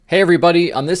Hey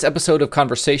everybody, on this episode of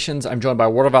Conversations, I'm joined by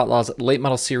World of Outlaws Late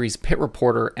Model Series pit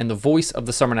reporter and the voice of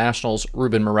the Summer Nationals,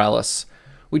 Ruben Morales.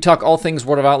 We talk all things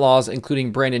World of Outlaws,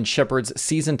 including Brandon Sheppard's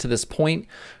season to this point,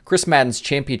 Chris Madden's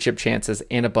championship chances,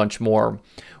 and a bunch more.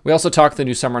 We also talk the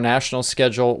new Summer Nationals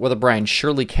schedule, whether Brian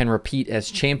Shirley can repeat as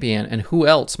champion, and who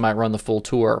else might run the full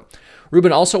tour.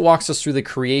 Ruben also walks us through the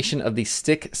creation of the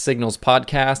Stick Signals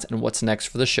podcast and what's next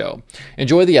for the show.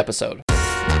 Enjoy the episode.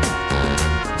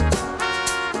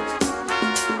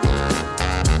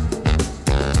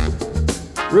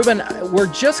 Ruben,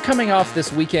 we're just coming off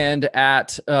this weekend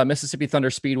at Mississippi Thunder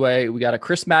Speedway. We got a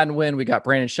Chris Madden win. We got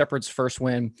Brandon Sheppard's first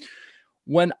win.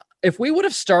 If we would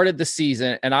have started the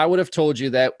season and I would have told you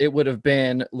that it would have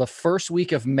been the first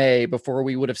week of May before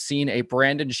we would have seen a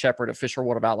Brandon Sheppard official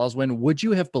World of Outlaws win, would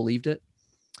you have believed it?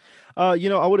 I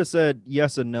would have said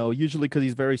yes and no, usually because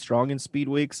he's very strong in speed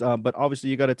weeks. But obviously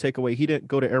you got to take away, he didn't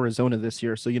go to Arizona this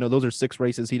year. So, those are 6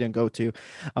 races he didn't go to.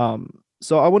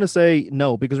 So I want to say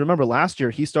no, because remember last year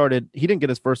he didn't get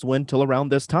his first win till around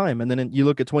this time. And then you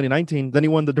look at 2019, then he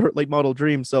won the Dirt Late Model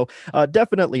Dream. So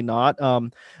definitely not.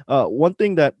 One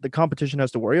thing that the competition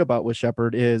has to worry about with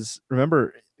Sheppard is,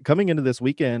 remember, coming into this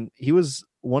weekend, he was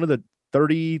one of the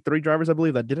 33 drivers, I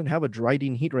believe, that didn't have a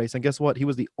Dryden heat race. And guess what? He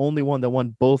was the only one that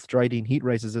won both Dryden heat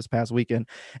races this past weekend,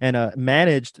 and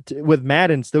with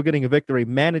Madden still getting a victory,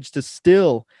 managed to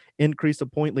still increase the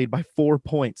point lead by 4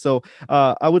 points. So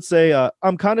I would say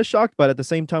I'm kind of shocked, but at the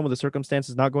same time, with the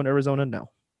circumstances not going to Arizona, no.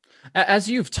 As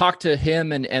you've talked to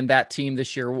him and that team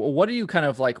this year, what are you kind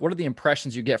of like? What are the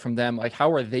impressions you get from them? Like,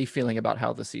 how are they feeling about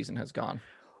how the season has gone?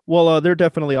 Well, they're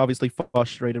definitely obviously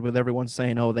frustrated with everyone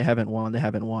saying, "Oh, they haven't won,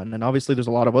 and obviously there's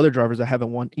a lot of other drivers that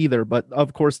haven't won either. But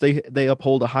of course, they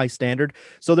uphold a high standard,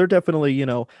 so they're definitely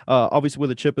obviously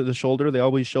with a chip at the shoulder. They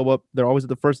always show up. They're always at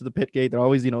the first of the pit gate. They're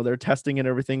always they're testing and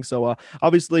everything. So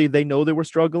obviously they know they were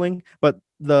struggling, but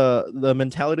the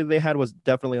mentality they had was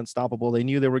definitely unstoppable. They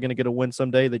knew they were going to get a win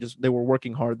someday. They were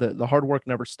working hard. The hard work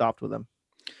never stopped with them.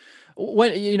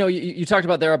 When you talked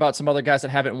about some other guys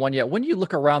that haven't won yet. When you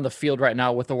look around the field right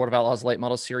now with the World of Outlaws Late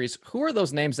Model Series, who are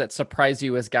those names that surprise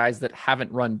you as guys that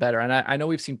haven't run better? And I know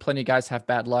we've seen plenty of guys have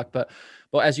bad luck, but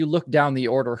as you look down the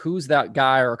order, who's that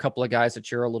guy or a couple of guys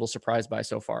that you're a little surprised by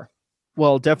so far?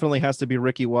 Well, definitely has to be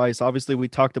Ricky Weiss. Obviously, we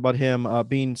talked about him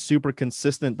being super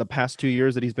consistent the past 2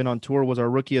 years that he's been on tour. Was our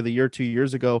rookie of the year 2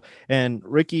 years ago. And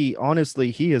Ricky,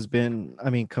 honestly, he has been,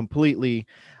 completely,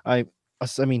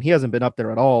 he hasn't been up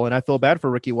there at all. And I feel bad for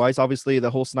Ricky Weiss. Obviously,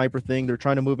 the whole sniper thing, they're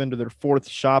trying to move into their 4th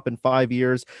shop in 5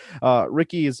 years.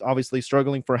 Ricky is obviously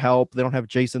struggling for help. They don't have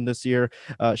Jason this year.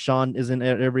 Sean isn't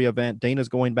at every event. Dana's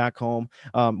going back home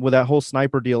with that whole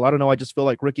sniper deal. I don't know. I just feel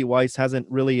like Ricky Weiss hasn't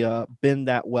really been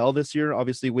that well this year.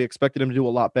 Obviously, we expected him to do a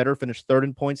lot better, finish 3rd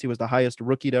in points. He was the highest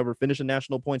rookie to ever finish in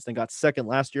national points, then got 2nd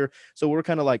last year. So we're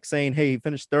kind of like saying, hey, he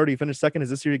finished 3rd, he finished 2nd. Is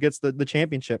this year he gets the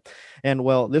championship? And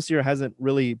well, this year hasn't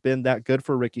really been that good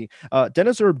for Ricky.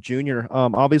 Dennis Erb Jr.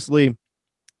 Obviously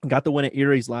got the win at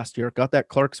Erie's last year, got that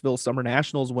Clarksville Summer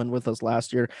Nationals win with us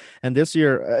last year. And this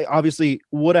year, obviously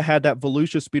would have had that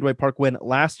Volusia Speedway Park win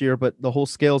last year, but the whole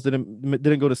scales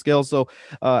didn't go to scales. So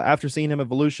after seeing him at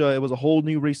Volusia, it was a whole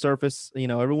new resurface.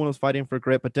 Everyone was fighting for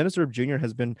grit, but Dennis Erb Jr.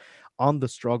 has been on the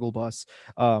struggle bus.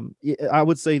 I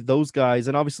would say those guys,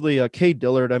 and obviously Cade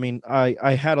Dillard.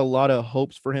 I had a lot of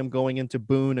hopes for him going into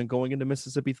Boone and going into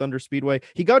Mississippi Thunder Speedway.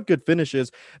 He got good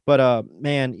finishes, but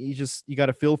man, you got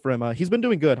to feel for him. He's been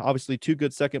doing good. Obviously 2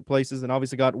 good 2nd places, and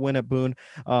obviously got win at Boone.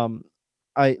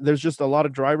 There's just a lot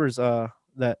of drivers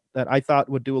that I thought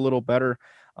would do a little better,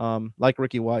 like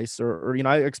Ricky Weiss, or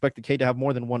I expected Cade to have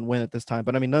more than 1 win at this time,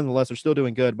 but nonetheless, they're still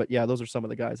doing good. But yeah, those are some of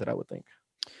the guys that I would think.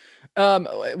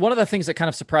 One of the things that kind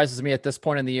of surprises me at this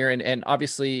point in the year, and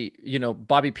obviously,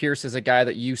 Bobby Pierce is a guy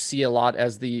that you see a lot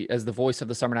as the voice of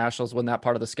the Summer Nationals when that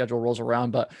part of the schedule rolls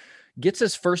around, but gets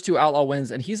his first 2 outlaw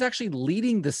wins, and he's actually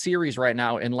leading the series right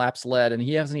now in laps led, and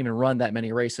he hasn't even run that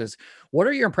many races. What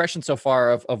are your impressions so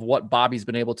far of what Bobby's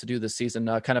been able to do this season,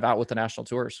 kind of out with the national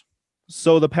tours?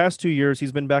 So the past 2 years,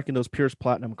 he's been back in those Pierce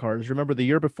Platinum cars. Remember the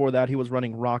year before that, he was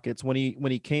running Rockets. When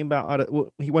he came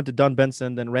he went to Dunn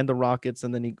Benson, then ran the Rockets,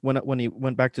 and then when he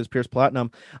went back to his Pierce Platinum,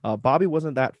 Bobby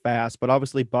wasn't that fast. But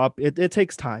obviously, it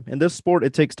takes time in this sport.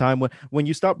 It takes time when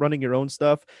you stop running your own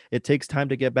stuff. It takes time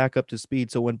to get back up to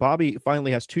speed. So when Bobby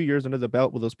finally has 2 years under the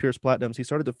belt with those Pierce Platinums, he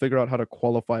started to figure out how to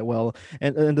qualify well.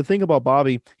 And the thing about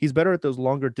Bobby, he's better at those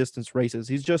longer distance races.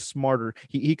 He's just smarter.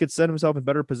 He could set himself in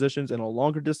better positions in a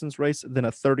longer distance race than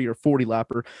a 30 or 40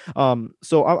 lapper.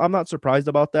 So I'm not surprised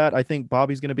about that. I think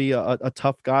Bobby's going to be a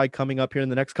tough guy coming up here in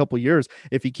the next couple of years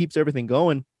if he keeps everything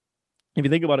going. if you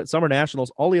think about it, Summer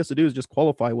Nationals, all he has to do is just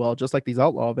qualify well, just like these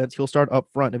outlaw events. He'll start up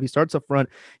front. If he starts up front,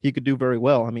 he could do very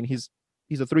well. I mean, he's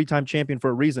a three-time champion for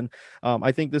a reason.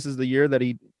 I think this is the year that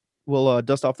he will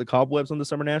dust off the cobwebs on the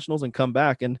Summer Nationals and come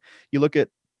back. And you look at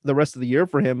the rest of the year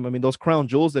for him. I mean, those crown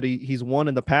jewels that he's won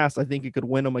in the past, I think he could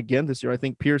win them again this year. I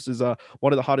think Pierce is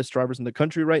one of the hottest drivers in the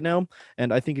country right now,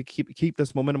 and I think it keep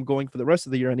this momentum going for the rest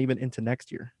of the year and even into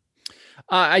next year.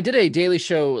 I did a daily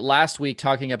show last week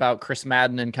talking about Chris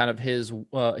Madden and kind of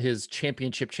his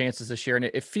championship chances this year, and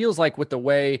it feels like with the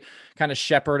way kind of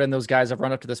Shepard and those guys have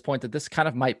run up to this point that this kind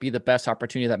of might be the best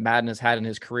opportunity that Madden has had in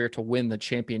his career to win the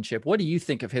championship. What do you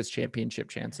think of his championship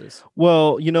chances?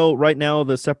 Well, right now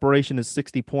the separation is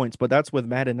 60 points, but that's with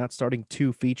Madden not starting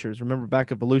two features. Remember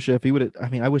back at Volusia, if he would have, I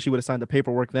mean, I wish he would have signed the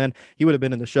paperwork then, he would have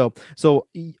been in the show. So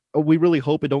we really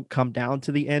hope it don't come down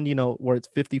to the end, where it's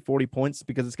 50-40 points,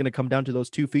 because it's going to come down to those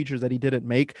two features that he didn't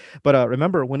make. But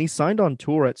remember, when he signed on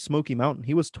tour at Smoky Mountain,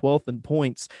 he was 12th in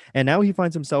points, and now he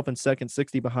finds himself in second,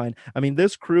 60 behind. I mean,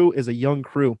 this crew is a young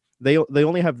crew. They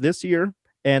only have this year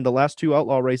and the last two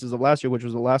outlaw races of last year, which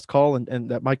was the last call and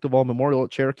that Mike Duvall Memorial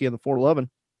at Cherokee and the 411.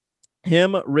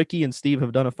 Him, Ricky, and Steve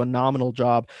have done a phenomenal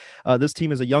job. This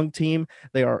team is a young team.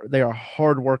 They are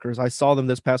hard workers. I saw them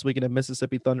this past weekend at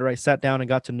Mississippi Thunder. I sat down and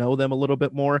got to know them a little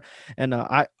bit more, and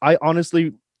I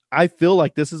honestly, I feel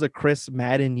like this is a Chris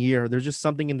Madden year. There's just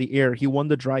something in the air. He won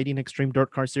the Dryden Extreme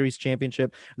Dirt Car Series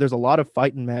championship. There's a lot of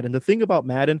fight in Madden. The thing about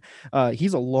Madden,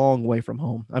 he's a long way from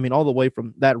home. I mean, all the way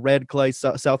from that red clay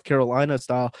South Carolina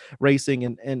style racing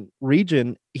and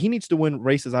region. He needs to win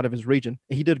races out of his region.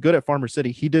 He did good at Farmer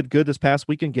City. He did good this past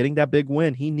weekend getting that big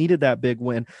win. He needed that big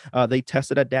win. They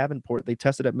tested at Davenport. They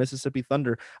tested at Mississippi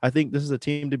Thunder. I think this is a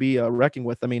team to be reckoned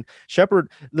with. I mean, Shepard,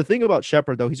 the thing about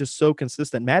Shepard, though, he's just so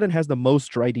consistent. Madden has the most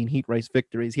Dryden heat race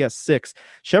victories. He has 6.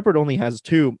 Shepard only has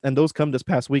 2, and those come this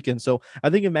past weekend. So I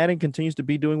think if Madden continues to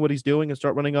be doing what he's doing and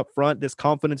start running up front, this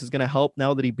confidence is going to help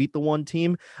now that he beat the one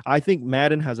team. I think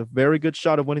Madden has a very good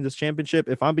shot of winning this championship.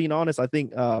 If I'm being honest, I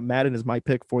think Madden is my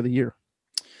pick for the year.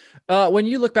 When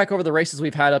you look back over the races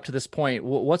we've had up to this point,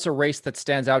 what's a race that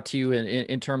stands out to you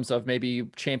in terms of maybe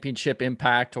championship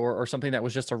impact or something that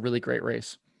was just a really great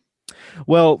race?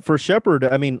 Well, for Shepard,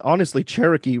 I mean, honestly,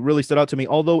 Cherokee really stood out to me,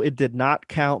 although it did not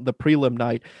count the prelim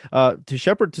night. To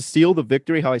Shepard to seal the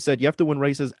victory, how I said, you have to win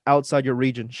races outside your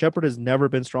region. Shepard has never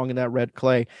been strong in that red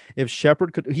clay. If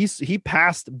Shepard could, he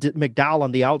passed McDowell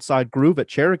on the outside groove at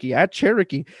Cherokee.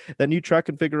 That new track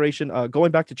configuration,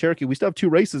 going back to Cherokee, we still have 2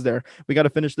 races there. We got to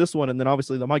finish this one, and then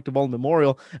obviously the Mike Duvall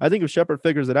Memorial. I think if Shepard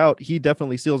figures it out, he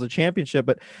definitely seals a championship.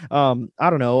 But I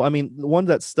don't know. I mean, the one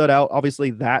that stood out, obviously,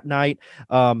 that night,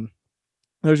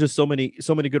 there's just so many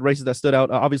good races that stood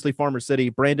out. Obviously, Farmer City.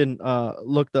 Brandon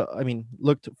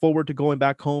looked forward to going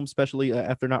back home, especially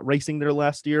after not racing there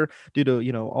last year due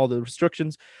to all the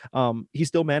restrictions. He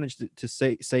still managed to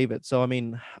save it. So I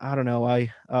mean, I don't know.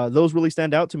 Those really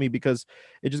stand out to me because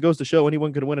it just goes to show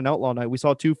anyone could win an outlaw night. We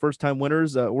saw 2 first-time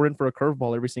winners. We're in for a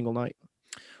curveball every single night.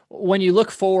 When you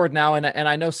look forward now, and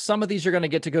I know some of these you're going to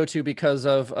get to go to because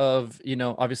of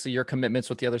obviously your commitments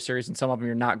with the other series, and some of them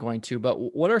you're not going to.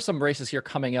 But what are some races here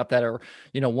coming up that are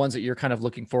ones that you're kind of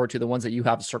looking forward to, the ones that you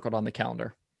have circled on the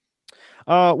calendar?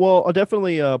 Well,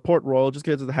 definitely Port Royal, just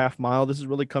because of the half mile. This has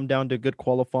really come down to good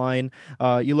qualifying.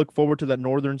 You look forward to that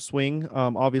northern swing.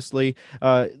 Obviously,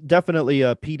 definitely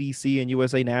PDC and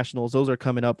USA Nationals. Those are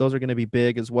coming up. Those are going to be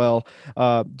big as well.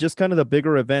 Just kind of the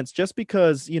bigger events, just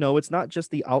because it's not just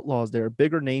the Outlaws there.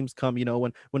 Bigger names come.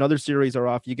 When other series are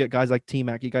off, you get guys like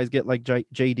T-Mac. You guys get like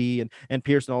JD and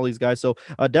Pierce and all these guys. So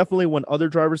definitely when other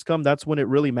drivers come, that's when it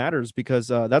really matters, because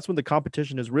that's when the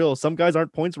competition is real. Some guys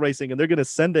aren't points racing and they're going to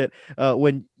send it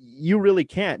when you really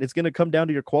can't. It's going to come down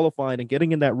to your qualifying and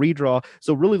getting in that redraw.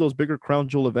 So really those bigger crown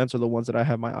jewel events are the ones that I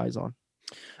have my eyes on.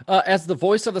 As the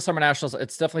voice of the Summer Nationals,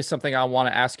 it's definitely something I want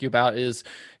to ask you about. Is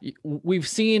we've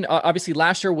seen obviously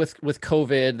last year with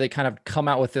COVID, they kind of come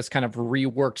out with this kind of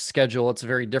reworked schedule. It's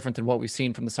very different than what we've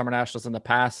seen from the Summer Nationals in the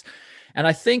past. And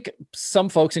I think some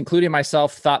folks, including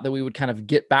myself, thought that we would kind of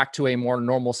get back to a more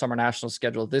normal Summer Nationals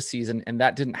schedule this season, and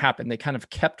that didn't happen. They kind of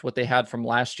kept what they had from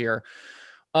last year.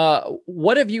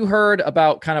 What have you heard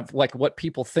about kind of like what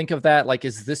people think of that? Like,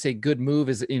 is this a good move?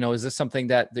 Is this something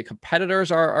that the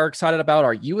competitors are excited about?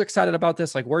 Are you excited about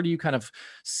this? Like, where do you kind of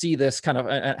see this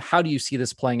how do you see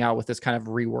this playing out with this kind of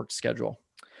reworked schedule?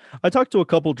 I talked to a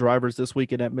couple drivers this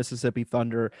weekend at Mississippi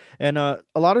Thunder, and a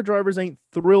lot of drivers ain't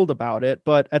thrilled about it.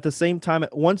 But at the same time,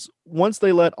 once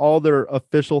they let all their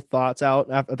official thoughts out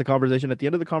after the conversation, at the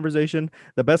end of the conversation,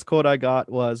 the best quote I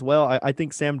got was, "Well, I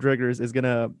think Sam Driggers is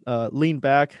gonna lean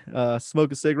back,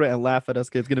 smoke a cigarette, and laugh at us.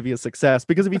 'Cause it's gonna be a success."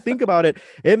 Because if you think about it,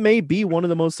 it may be one of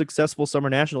the most successful summer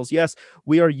nationals. Yes,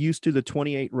 we are used to the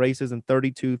 28 races in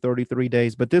 32, 33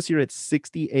 days, but this year it's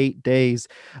 68 days.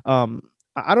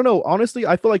 I don't know. Honestly,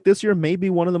 I feel like this year may be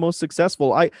one of the most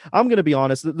successful. I'm going to be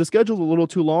honest. The schedule's a little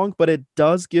too long, but it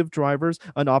does give drivers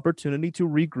an opportunity to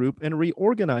regroup and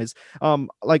reorganize.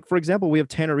 Like for example, we have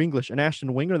Tanner English and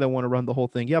Ashton Winger that want to run the whole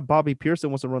thing. Yeah, Bobby Pearson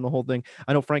wants to run the whole thing.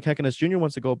 I know Frank Heckeness Jr.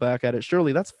 wants to go back at it.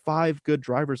 Surely that's five good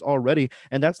drivers already,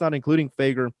 and that's not including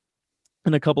Fager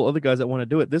and a couple other guys that want to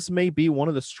do it. This may be one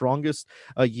of the strongest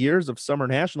years of summer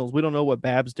nationals. We don't know what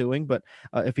Bab's doing, but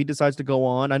if he decides to go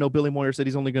on, I know Billy Moyer said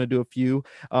he's only going to do a few.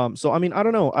 So I mean, I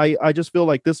don't know. I just feel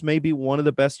like this may be one of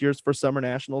the best years for summer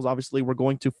nationals. Obviously, we're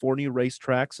going to 4 new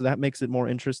racetracks, so that makes it more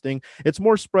interesting. It's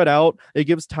more spread out. It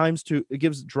gives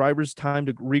drivers time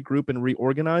to regroup and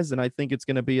reorganize, and I think it's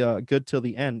going to be good till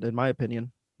the end, in my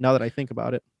opinion. Now that I think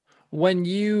about it. When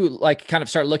you like kind of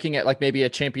start looking at like maybe a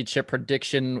championship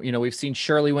prediction, we've seen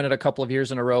Shirley win it a couple of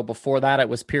years in a row. Before that, it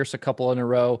was Pierce a couple in a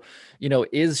row.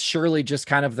 Is Shirley just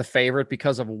kind of the favorite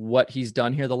because of what he's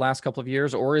done here the last couple of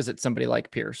years, or is it somebody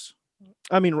like Pierce?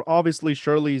 I mean, obviously,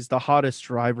 Shirley's the hottest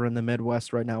driver in the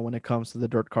Midwest right now when it comes to the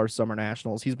Dirt Car Summer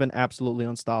Nationals. He's been absolutely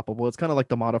unstoppable. It's kind of like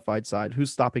the modified side.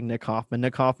 Who's stopping Nick Hoffman?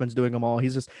 Nick Hoffman's doing them all.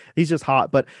 He's just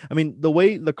hot. But I mean, the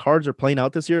way the cards are playing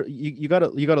out this year, you gotta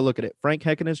look at it. Frank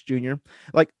Heckeness Jr.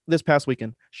 Like this past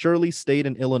weekend, Shirley stayed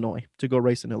in Illinois to go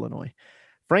race in Illinois.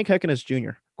 Frank Heckeness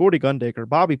Jr., Gordy Gundaker,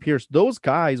 Bobby Pierce, those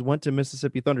guys went to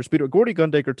Mississippi Thunder Speedway. Gordy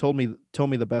Gundaker told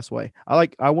me the best way.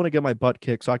 I want to get my butt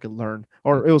kicked so I could learn.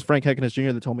 Or it was Frank Heckeness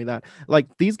Jr. that told me that. Like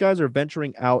these guys are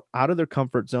venturing out of their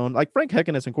comfort zone. Like Frank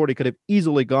Heckeness and Gordy could have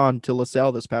easily gone to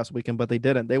LaSalle this past weekend, but they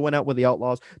didn't. They went out with the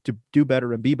Outlaws to do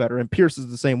better and be better. And Pierce is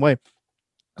the same way.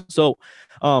 So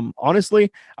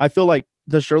honestly, I feel like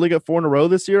does Shirley get 4 in a row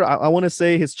this year? I want to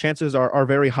say his chances are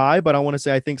very high, but I want to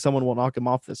say I think someone will knock him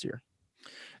off this year.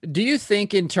 Do you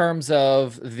think in terms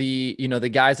of the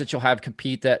guys that you'll have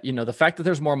compete that, the fact that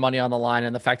there's more money on the line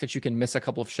and the fact that you can miss a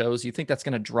couple of shows, you think that's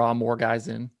going to draw more guys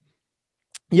in?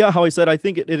 Yeah, how I said, I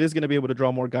think it is going to be able to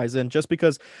draw more guys in just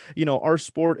because, our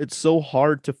sport, it's so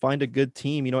hard to find a good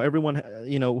team. Everyone,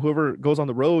 whoever goes on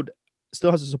the road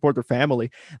still has to support their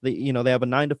family. They have a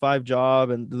 9 to 5 job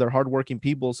and they're hardworking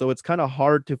people. So it's kind of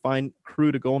hard to find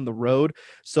crew to go on the road.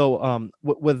 So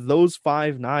with those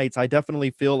 5 nights, I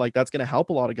definitely feel like that's going to help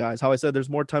a lot of guys. How I said, there's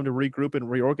more time to regroup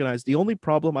and reorganize. The only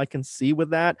problem I can see with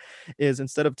that is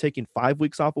instead of taking 5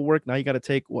 weeks off of work, now you got to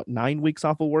take 9 weeks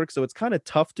off of work. So it's kind of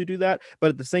tough to do that. But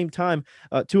at the same time,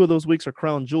 2 of those weeks are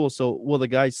crown jewels. So will the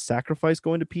guys sacrifice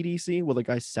going to PDC? Will the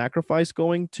guys sacrifice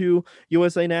going to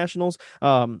USA Nationals?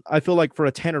 I feel like for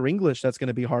a Tanner English, that's going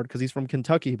to be hard because he's from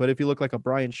Kentucky. But if you look like a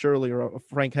Brian Shirley or a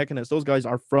Frank Heckeness, those guys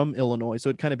are from Illinois, so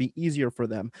it'd kind of be easier for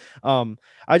them.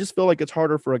 I just feel like it's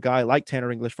harder for a guy like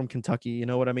Tanner English from Kentucky. You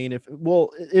know what I mean?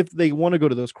 If they want to go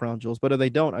to those crown jewels, but if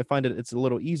they don't, I find it's a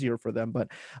little easier for them. But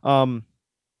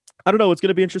I don't know. It's going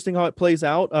to be interesting how it plays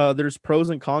out. There's pros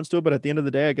and cons to it, but at the end of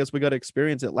the day, I guess we got to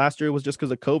experience it. Last year was just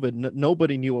because of COVID.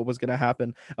 Nobody knew what was going to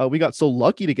happen. We got so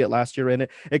lucky to get last year in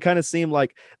it. It kind of seemed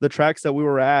like the tracks that we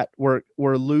were at were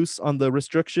loose on the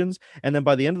restrictions, and then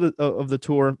by the end of the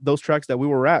tour, those tracks that we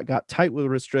were at got tight with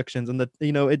restrictions, and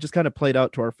it just kind of played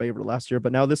out to our favor last year.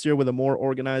 But now this year, with a more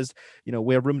organized,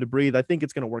 we have room to breathe. I think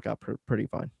it's going to work out pretty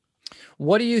fine.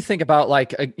 What do you think about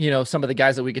some of the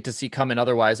guys that we get to see come in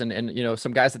otherwise? And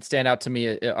some guys that stand out to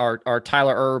me are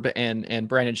Tyler Erb and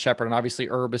Brandon Sheppard. And obviously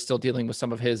Erb is still dealing with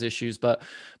some of his issues, but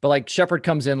like Sheppard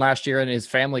comes in last year in his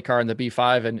family car in the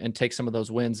B5 and takes some of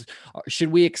those wins. Should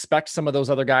we expect some of those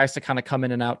other guys to kind of come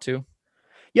in and out too?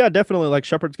 Yeah, definitely. Like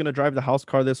Shepard's going to drive the house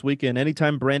car this weekend.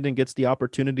 Anytime Brandon gets the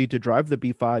opportunity to drive the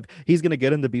B5, he's going to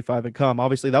get in the B5 and come.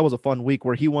 Obviously, that was a fun week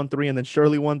where he won 3 and then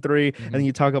Shirley won 3. Mm-hmm. And then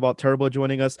you talk about Turbo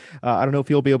joining us. I don't know if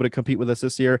he'll be able to compete with us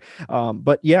this year.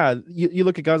 But yeah, you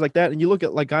look at guys like that and you look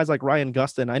at like guys like Ryan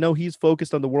Gustin. I know he's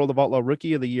focused on the World of Outlaw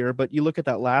Rookie of the Year, but you look at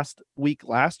that last week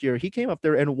last year, he came up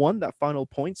there and won that final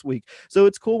points week. So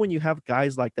it's cool when you have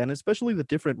guys like that, and especially the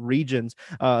different regions.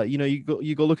 You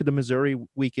go look at the Missouri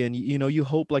weekend, you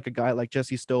hope like a guy like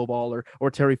Jesse Stovall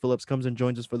or Terry Phillips comes and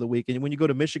joins us for the week. And when you go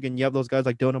to Michigan, you have those guys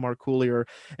like Dona Marcoolier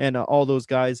and all those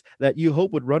guys that you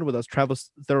hope would run with us, Travis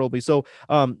Thirlby. So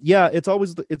yeah, it's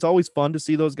always fun to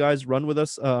see those guys run with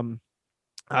us.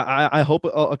 I hope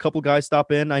a couple guys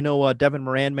stop in. I know Devin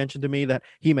Moran mentioned to me that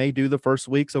he may do the first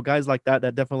week. So guys like that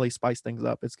definitely spice things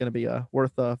up. It's going to be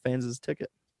worth fans' ticket.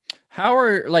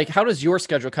 How does your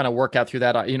schedule kind of work out through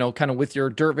that? Kind of with your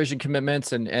Dirt Vision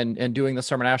commitments and doing the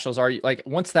Summer Nationals. Are you like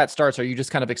once that starts, are you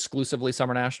just kind of exclusively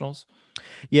Summer Nationals?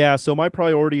 Yeah, so my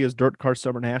priority is Dirt Car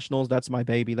Summer Nationals. That's my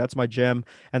baby. That's my gem.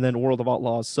 And then World of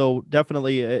Outlaws. So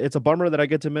definitely, it's a bummer that I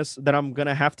get to miss that. I'm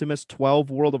gonna have to miss 12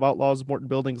 World of Outlaws Morton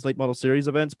Buildings Late Model Series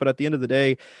events. But at the end of the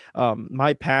day,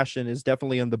 my passion is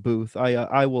definitely in the booth.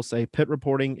 I will say pit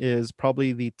reporting is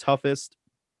probably the toughest,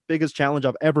 biggest challenge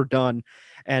I've ever done,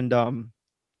 and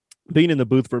being in the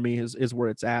booth for me is where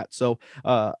it's at. So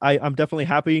I'm definitely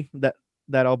happy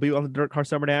that I'll be on the Dirt Car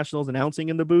Summer Nationals announcing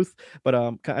in the booth. But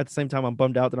at the same time, I'm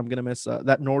bummed out that I'm going to miss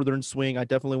that Northern Swing. I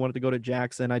definitely wanted to go to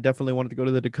Jackson. I definitely wanted to go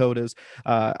to the Dakotas.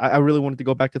 I really wanted to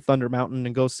go back to Thunder Mountain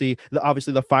and go see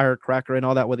obviously the Firecracker and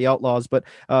all that with the Outlaws. But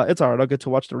it's all right. I'll get to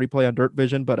watch the replay on Dirt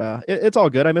Vision. But it's all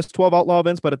good. I missed 12 Outlaw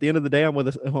events, but at the end of the day, I'm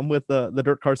with the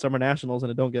Dirt Car Summer Nationals, and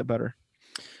it don't get better.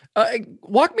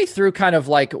 Walk me through kind of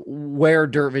like where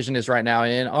Dirt Vision is right now.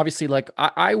 And obviously, like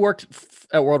I worked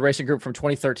at World Racing Group from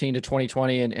 2013 to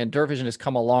 2020, and Dirt Vision has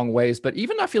come a long ways. But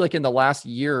even I feel like in the last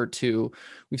year or two,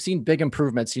 we've seen big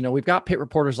improvements. We've got pit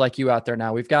reporters like you out there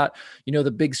now. We've got,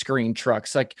 the big screen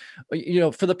trucks. Like,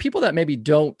 for the people that maybe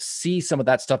don't see some of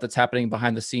that stuff that's happening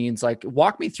behind the scenes, like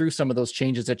walk me through some of those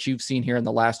changes that you've seen here in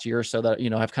the last year or so that,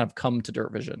 have kind of come to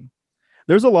Dirt Vision.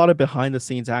 There's a lot of behind the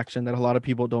scenes action that a lot of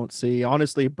people don't see.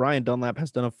 Honestly, Brian Dunlap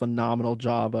has done a phenomenal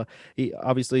job. He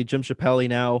obviously Jim Chappelli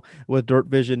now with Dirt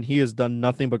Vision, he has done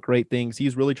nothing but great things.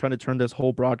 He's really trying to turn this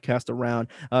whole broadcast around,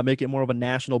 make it more of a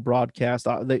national broadcast.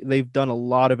 They've done a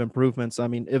lot of improvements. I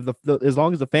mean, if as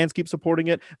long as the fans keep supporting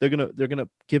it, they're gonna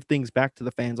give things back to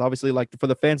the fans. Obviously, like for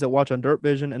the fans that watch on Dirt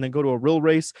Vision and then go to a real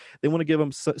race, they want to give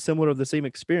them similar of the same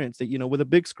experience that with a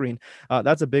big screen.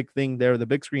 That's a big thing there. The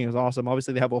big screen is awesome.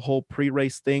 Obviously, they have a whole pre-race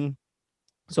thing,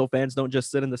 so fans don't just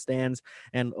sit in the stands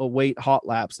and await hot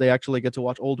laps. They actually get to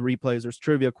watch old replays. There's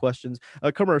trivia questions,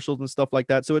 commercials, and stuff like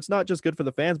that. So it's not just good for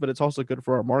the fans, but it's also good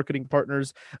for our marketing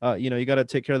partners. You got to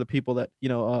take care of the people that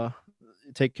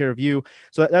take care of you.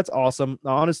 So that's awesome.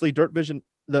 Honestly, Dirt Vision,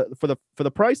 for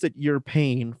the price that you're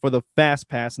paying for the fast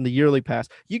pass and the yearly pass,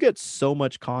 you get so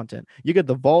much content. You get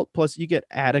the vault, plus you get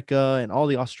Attica and all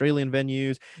the Australian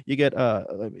venues. You get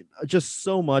just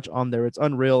so much on there. It's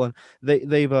unreal. And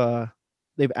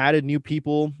they've added new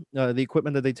people, the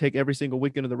equipment that they take every single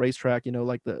weekend to the racetrack.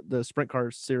 Like the sprint car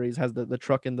series has the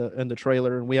truck and the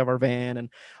trailer, and we have our van and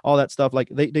all that stuff. Like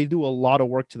they do a lot of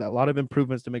work to that, a lot of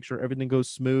improvements to make sure everything goes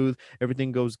smooth,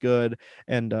 everything goes good.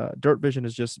 And Dirt Vision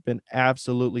has just been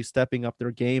absolutely stepping up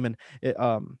their game. And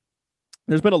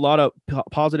there's been a lot of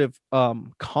positive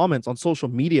comments on social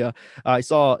media. I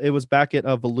saw it was back at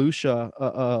Volusia.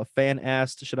 A fan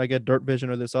asked, "Should I get Dirt Vision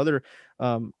or this other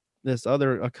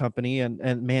company?"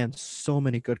 And man, so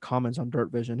many good comments on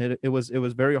Dirt Vision. It was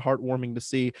very heartwarming to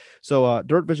see. So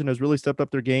Dirt Vision has really stepped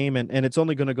up their game, and it's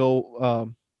only going to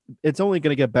go. It's only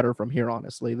going to get better from here.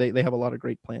 Honestly, they have a lot of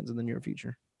great plans in the near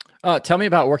future. Tell me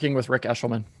about working with Rick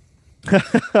Eshelman.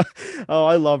 Oh,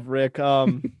 I love Rick.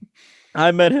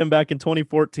 I met him back in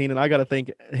 2014, and I got to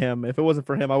thank him. If it wasn't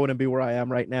for him, I wouldn't be where I am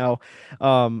right now.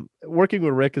 Working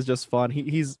with Rick is just fun.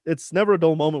 It's never a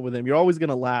dull moment with him. You're always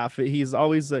gonna laugh. He's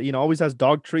always always has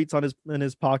dog treats in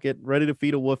his pocket, ready to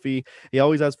feed a woofie. He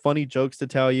always has funny jokes to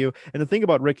tell you. And the thing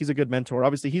about Rick, he's a good mentor.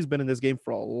 Obviously, he's been in this game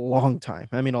for a long time.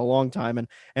 I mean, a long time.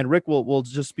 And Rick will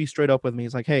just be straight up with me.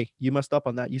 He's like, "Hey, you messed up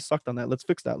on that. You sucked on that. Let's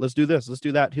fix that. Let's do this. Let's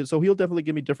do that." So he'll definitely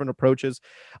give me different approaches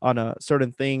on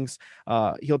certain things.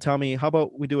 He'll tell me, "How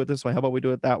about we do it this way? How about we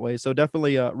do it that way?" So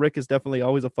definitely, Rick is definitely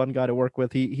always a fun guy to work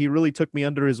with. He really took me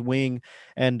under his wing,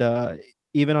 and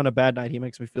even on a bad night, he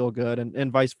makes me feel good,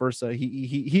 and vice versa.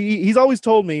 He's always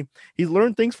told me he's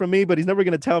learned things from me, but he's never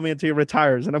going to tell me until he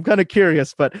retires. And I'm kind of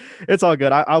curious, but it's all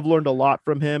good. I've learned a lot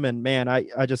from him, and man,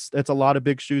 I just it's a lot of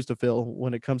big shoes to fill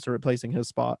when it comes to replacing his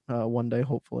spot one day,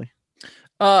 hopefully.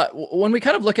 When we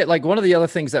kind of look at like one of the other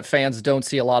things that fans don't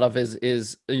see a lot of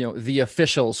is the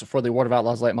officials for the World of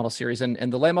Outlaws Late Model Series,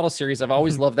 and the Late Model Series. I've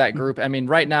always loved that group. I mean,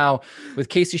 right now with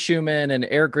Casey Schumann and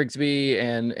Eric Grigsby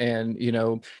and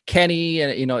Kenny,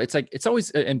 and it's like it's always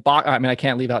and Bach. I mean, I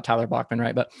can't leave out Tyler Bachman,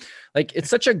 right? But like it's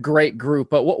such a great group.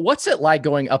 But what's it like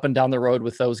going up and down the road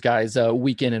with those guys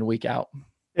week in and week out?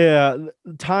 Yeah,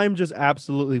 time just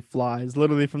absolutely flies.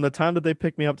 Literally, from the time that they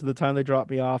picked me up to the time they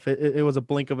dropped me off, it was a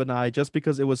blink of an eye. Just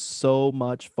because it was so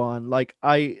much fun. Like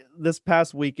this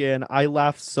past weekend, I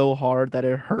laughed so hard that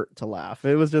it hurt to laugh.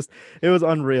 It was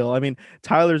unreal. I mean,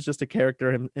 Tyler's just a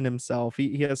character in himself.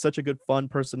 He has such a good, fun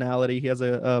personality. He has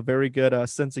a very good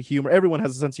sense of humor. Everyone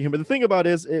has a sense of humor. The thing about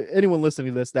it is, anyone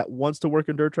listening to this that wants to work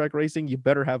in dirt track racing, you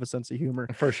better have a sense of humor.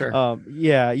 For sure.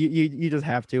 Yeah, you just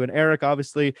have to. And Eric,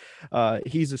 obviously,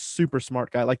 he's a super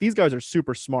smart guy. Like, these guys are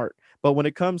super smart, but when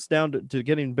it comes down to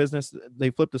getting business, they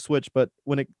flip the switch. But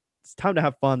when it's time to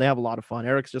have fun, they have a lot of fun.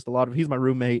 Eric's just he's my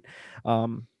roommate.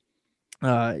 um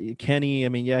Kenny, I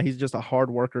mean, yeah, he's just a hard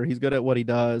worker. He's good at what he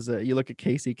does. You look at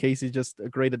Casey's just a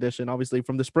great addition. Obviously,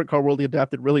 from the sprint car world, he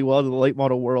adapted really well to the late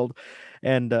model world.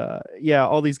 And yeah,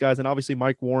 all these guys. And obviously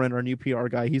Mike Warren, our new PR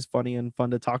guy, he's funny and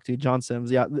fun to talk to. John Sims,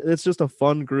 yeah, it's just a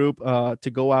fun group to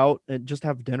go out and just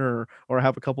have dinner or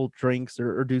have a couple drinks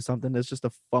or do something. It's just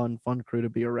a fun crew to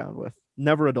be around with.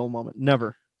 Never a dull moment,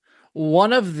 never.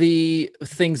 One of the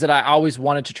things that I always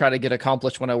wanted to try to get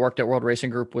accomplished when I worked at World Racing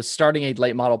Group was starting a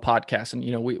late model podcast. And,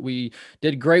 we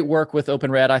did great work with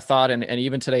Open Red, I thought. And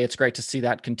even today, it's great to see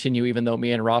that continue, even though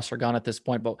me and Ross are gone at this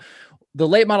point. But the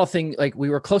late model thing, like, we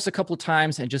were close a couple of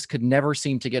times and just could never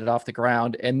seem to get it off the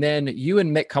ground. And then you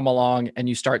and Mick come along and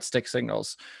you start Stick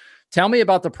Signals. Tell me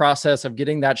about the process of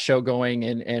getting that show going,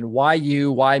 and why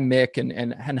Mick,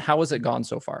 and how has it gone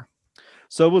so far?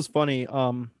 So it was funny.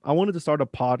 I wanted to start a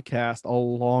podcast a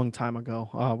long time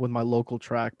ago with my local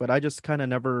track, but I just kind of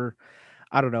never.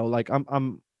 I don't know. Like,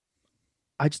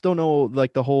 I just don't know,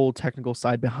 like, the whole technical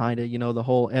side behind it. The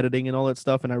whole editing and all that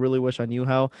stuff. And I really wish I knew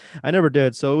how. I never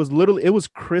did. So it was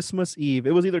Christmas Eve.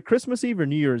 It was either Christmas Eve or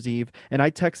New Year's Eve, and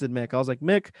I texted Mick. I was like,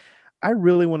 Mick, I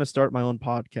really want to start my own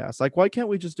podcast. Like, why can't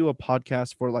we just do a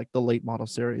podcast for, like, the late model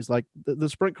series? Like, the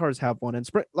sprint cars have one, and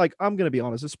sprint, like, I'm gonna be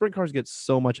honest, the sprint cars get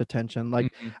so much attention. Like,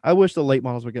 Mhm. I wish the late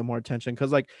models would get more attention,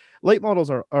 because, like, late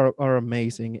models are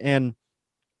amazing. And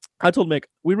I told Mick,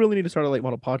 we really need to start a late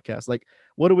model podcast. Like,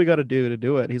 what do we got to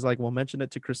do it? He's like, well, mention it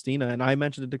to Christina. And I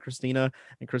mentioned it to Christina,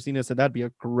 and Christina said that'd be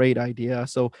a great idea.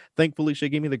 So thankfully, she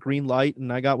gave me the green light,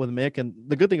 and I got with Mick. And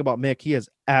the good thing about Mick, he is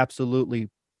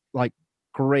absolutely, like,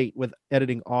 great with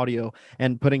editing audio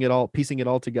and piecing it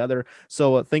all together.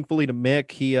 So thankfully to Mick,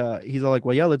 he's all like,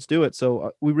 well, yeah, let's do it.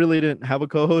 So we really didn't have a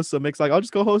co-host, so Mick's like, I'll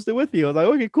just co-host it with you. I was like,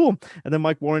 okay, cool. And then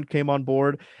Mike Warren came on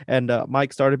board, and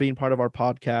Mike started being part of our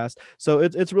podcast. So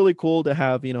it's really cool to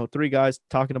have, three guys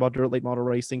talking about dirt late model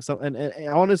racing. So and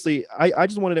honestly, I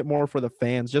just wanted it more for the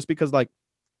fans, just because, like,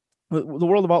 the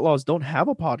World of Outlaws don't have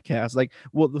a podcast. Like,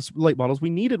 well, the late models, we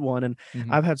needed one. And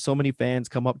Mhm. I've had so many fans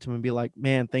come up to me and be like,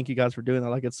 man, thank you guys for doing that.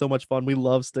 Like, it's so much fun. We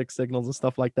love Stick Signals and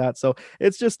stuff like that. So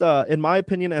it's just, in my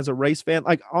opinion, as a race fan,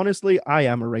 like, honestly, I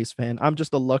am a race fan. I'm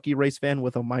just a lucky race fan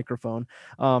with a microphone.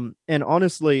 And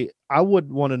honestly, I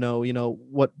would want to know,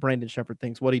 what Brandon Sheppard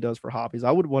thinks, what he does for hobbies.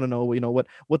 I would want to know,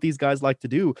 what these guys like to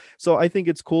do. So I think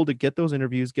it's cool to get those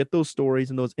interviews, get those stories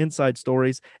and those inside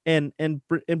stories, and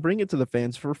bring it to the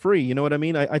fans for free. You know what I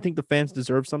mean? I think the fans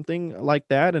deserve something like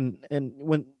that. And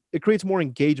when it creates more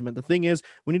engagement. The thing is,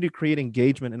 we need to create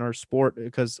engagement in our sport,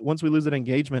 because once we lose that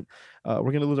engagement, we're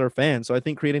going to lose our fans. So I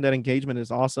think creating that engagement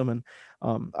is awesome. And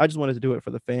I just wanted to do it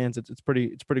for the fans. It's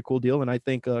pretty cool deal. And I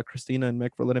thank Christina and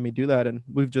Mick for letting me do that. And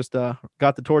we've just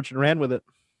got the torch and ran with it.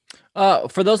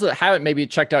 For those that haven't maybe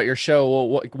checked out your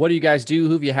show, what do you guys do?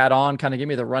 Who have you had on? Kind of give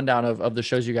me the rundown of the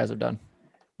shows you guys have done.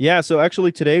 Yeah, so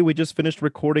actually today we just finished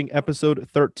recording episode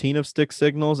 13 of Stick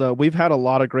Signals. We've had a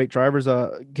lot of great drivers.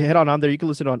 Head on there. You can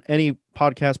listen on any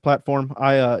podcast platform.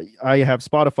 I have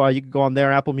Spotify. You can go on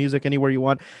there, Apple Music, anywhere you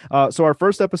want. So our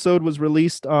first episode was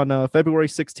released on February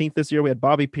 16th this year. We had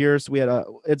Bobby Pierce. We had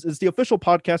it's the official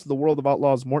podcast of the World of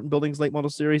Outlaws Morton Buildings Late Model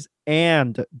Series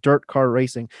and Dirt Car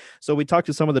Racing. So we talked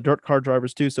to some of the dirt car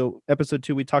drivers too. So episode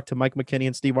 2, we talked to Mike McKinney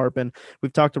and Steve Arpin.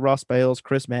 We've talked to Ross Bales,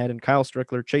 Chris Madden, Kyle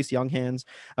Strickler, Chase Younghands.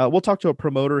 We'll talk to a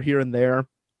promoter here and there.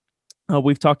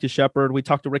 We've talked to Sheppard. We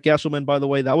talked to Rick Eshelman, by the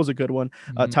way. That was a good one.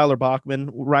 Tyler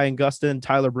Bachman, Ryan Gustin,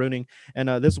 Tyler Bruning. And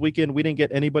this weekend, we didn't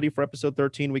get anybody for episode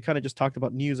 13. We kind of just talked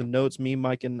about news and notes, me,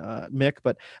 Mike, and Mick.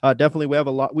 But definitely, we have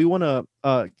a lot. We want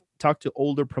to talk to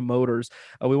older promoters.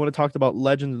 We want to talk about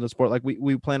legends in the sport. Like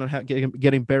we plan on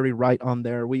getting Barry Wright on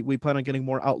there. We plan on getting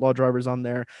more outlaw drivers on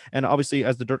there. And obviously,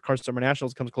 as the Dirt Car Summer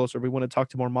Nationals comes closer, we want to talk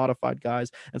to more modified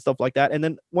guys and stuff like that. And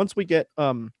then once we get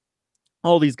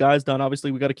all these guys done,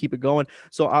 obviously we got to keep it going.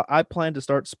 So I plan to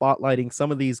start spotlighting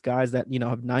some of these guys that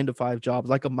have 9-to-5 jobs,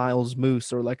 like a Miles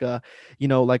Moose, or like a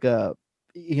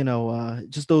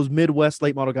just those Midwest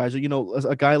late model guys, or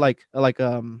a guy like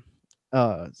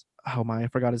oh my, I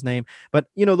forgot his name, but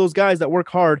those guys that work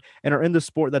hard and are in the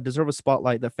sport that deserve a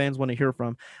spotlight that fans want to hear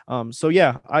from. So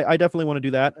yeah, I definitely want to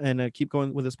do that and keep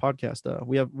going with this podcast.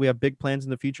 We have big plans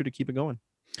in the future to keep it going.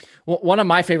 Well, one of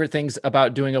my favorite things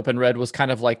about doing Open Red was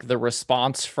kind of like the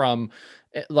response from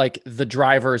like the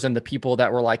drivers and the people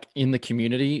that were like in the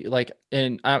community. Like,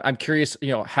 and I'm curious,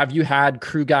 have you had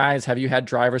crew guys, have you had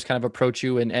drivers kind of approach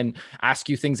you and ask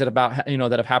you things that about,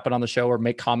 that have happened on the show or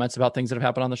make comments about things that have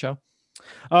happened on the show?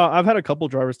 I've had a couple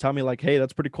drivers tell me like, "Hey,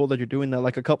 that's pretty cool that you're doing that."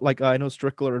 Like a couple, like I know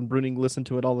Strickler and Bruning listen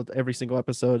to it every single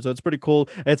episode, so it's pretty cool.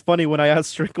 It's funny when I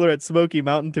asked Strickler at Smoky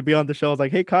Mountain to be on the show. I was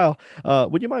like, "Hey, Kyle,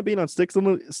 would you mind being on Stick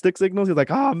Signals?" He's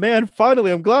like, "Oh man,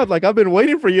 finally, I'm glad. Like I've been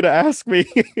waiting for you to ask me."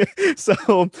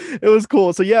 So it was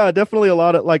cool. So yeah, definitely a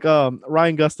lot of like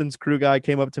Ryan Gustin's crew guy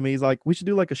came up to me. He's like, "We should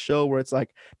do like a show where it's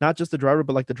like not just the driver,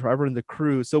 but like the driver and the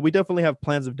crew." So we definitely have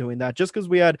plans of doing that. Just because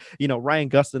we had Ryan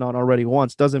Gustin on already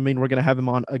once doesn't mean we're gonna have him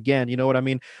on again. You know what I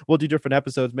mean? We'll do different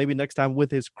episodes, maybe next time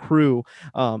with his crew.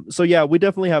 So yeah, we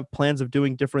definitely have plans of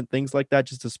doing different things like that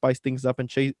just to spice things up and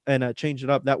change it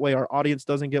up. That way our audience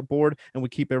doesn't get bored and we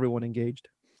keep everyone engaged.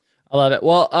 I love it.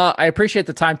 Well, I appreciate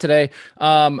the time today.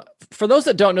 For those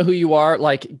that don't know who you are,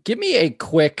 like, give me a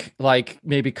quick, like,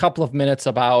 maybe couple of minutes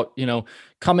about,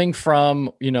 coming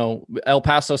from, El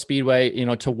Paso Speedway,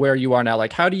 to where you are now.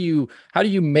 Like, how do you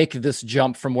make this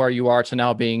jump from where you are to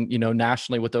now being,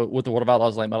 nationally with the World of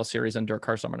Outlaws Late Model Series and Dirt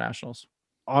Car Summer Nationals?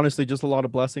 Honestly, just a lot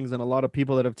of blessings and a lot of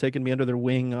people that have taken me under their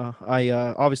wing. I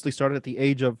obviously started at the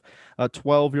age of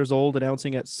 12 years old,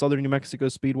 announcing at Southern New Mexico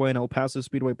Speedway and El Paso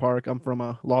Speedway Park. I'm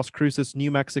from Las Cruces, New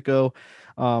Mexico.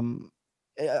 A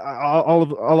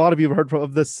lot of you have heard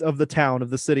of the town,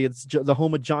 of the city. It's the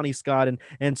home of Johnny Scott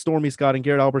and Stormy Scott and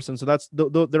Garrett Albertson. So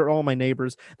they're all my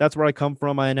neighbors. That's where I come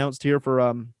from. I announced here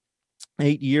for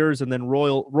 8 years, and then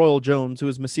Royal Jones, who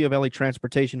is Maciavelli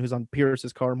Transportation, who's on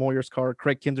Pierce's car, Moyer's car,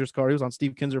 Craig Kinzer's car. He was on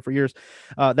Steve Kinzer for years.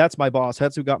 That's my boss.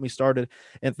 That's who got me started.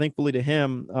 And thankfully to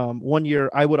him, one year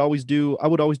I would always do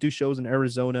shows in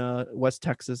Arizona, West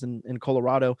Texas, and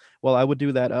Colorado. Well, I would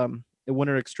do that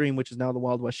Winter Extreme, which is now the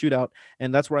Wild West Shootout,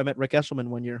 and that's where I met Rick Eshelman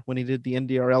one year when he did the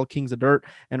NDRL Kings of Dirt.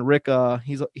 And Rick,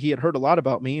 he had heard a lot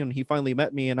about me, and he finally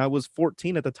met me, and I was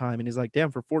 14 at the time, and he's like,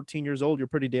 "Damn, for 14 years old, you're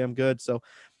pretty damn good." So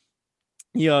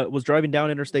he was driving down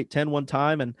Interstate 10 one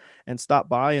time and stopped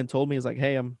by and told me, he's like,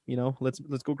 "Hey, let's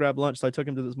go grab lunch." So I took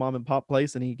him to this mom and pop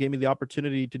place, and he gave me the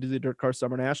opportunity to do the Dirt Car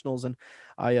Summer Nationals. And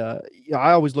I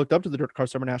always looked up to the Dirt Car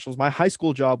Summer Nationals. My high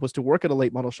school job was to work at a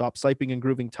late model shop, siping and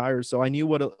grooving tires. So I knew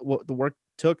what the work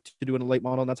took to do in a late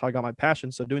model, and that's how I got my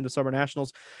passion. So doing the Summer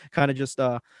Nationals kind of just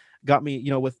got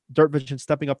me, with Dirt Vision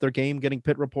stepping up their game, getting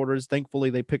pit reporters.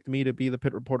 Thankfully, they picked me to be the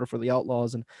pit reporter for the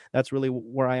Outlaws, and that's really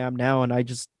where I am now. And I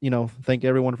just, thank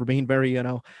everyone for being very,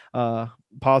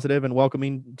 positive and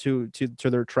welcoming to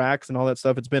their tracks and all that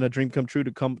stuff. It's been a dream come true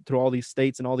to come through all these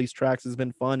states and all these tracks. It's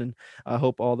been fun, and I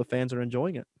hope all the fans are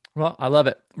enjoying it. Well, I love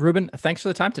it. Ruben, thanks for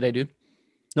the time today, dude.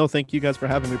 No, thank you guys for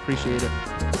having me. Appreciate it.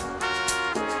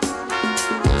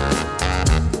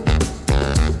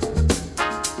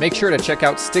 Make sure to check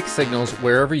out Stick Signals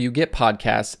wherever you get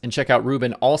podcasts, and check out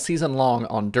Ruben all season long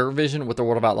on Dirt Vision with the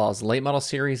World of Outlaws Late Model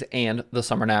Series and the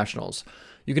Summer Nationals.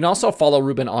 You can also follow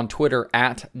Ruben on Twitter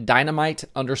at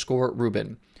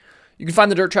dynamite_Ruben. You can find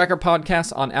the Dirt Tracker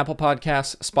podcast on Apple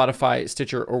Podcasts, Spotify,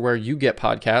 Stitcher, or where you get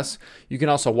podcasts. You can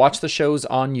also watch the shows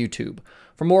on YouTube.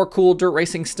 For more cool dirt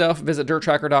racing stuff, visit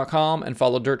dirttracker.com and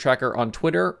follow Dirt Tracker on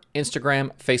Twitter, Instagram,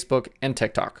 Facebook, and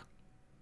TikTok.